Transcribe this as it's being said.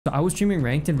So I was streaming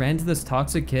ranked and ran into this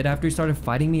toxic kid after he started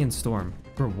fighting me in Storm.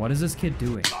 Bro, what is this kid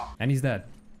doing? And he's dead.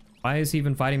 Why is he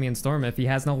even fighting me in Storm if he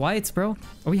has no whites, bro?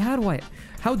 Oh, he had white.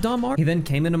 How dumb are you? He then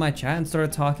came into my chat and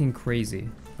started talking crazy.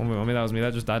 Oh, that was me.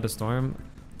 That just died to Storm.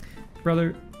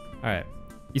 Brother. All right.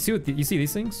 You see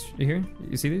these things? You hear?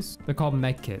 You see these? They're called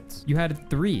med kits. You had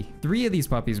three of these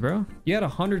puppies, bro. You had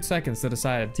 100 seconds to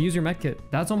decide to use your med kit.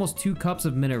 That's almost 2 cups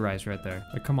of minute rice right there.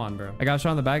 Like, come on, bro. I got shot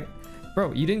in the back.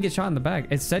 Bro, you didn't get shot in the back.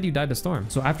 It said you died to Storm.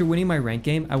 So after winning my rank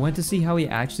game, I went to see how he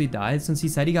actually died since he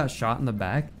said he got shot in the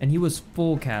back and he was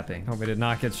full capping. Oh, he did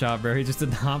not get shot, bro. He just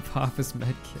did not pop his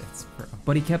med kits, bro.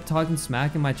 But he kept talking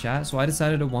smack in my chat, so I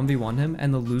decided to 1v1 him,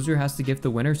 and the loser has to gift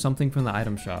the winner something from the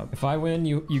item shop. If I win,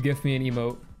 you gift me an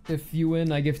emote. If you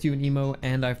win, I gift you an emote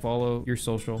and I follow your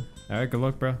social. All right, good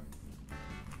luck, bro.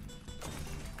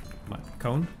 My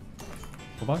cone?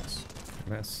 Full box?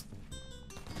 Yes.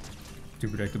 Too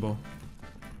predictable.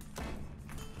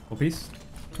 Full piece?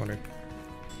 200.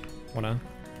 1 on.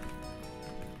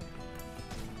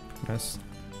 Nice.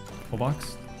 Full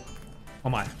box? Oh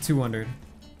my, 200.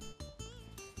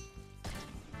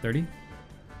 30?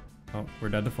 Oh, we're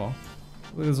dead to fall.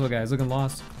 Look at this little guy, he's looking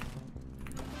lost.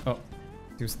 Oh,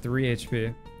 he was 3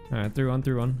 HP. Alright, through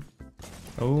one.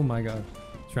 Oh my god.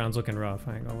 This round's looking rough,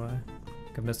 I ain't gonna lie.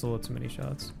 I missed a little too many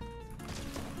shots.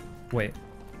 Wait.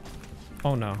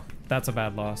 Oh no. That's a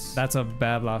bad loss. That's a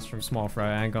bad loss from Small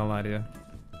Fry. I ain't gonna lie to you.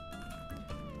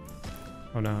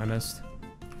 Oh no, I missed.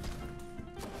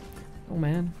 Oh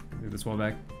man. Do this wall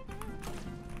back.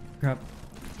 Crap.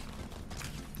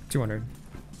 200.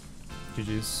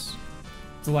 GG's.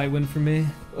 It's a light win for me.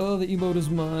 Oh, the emote is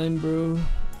mine, bro.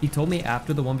 He told me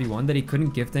after the 1v1 that he couldn't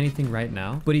gift anything right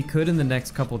now, but he could in the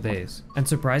next couple days. And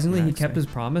surprisingly, he kept his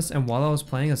promise, and while I was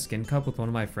playing a skin cup with one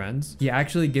of my friends, he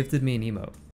actually gifted me an emote.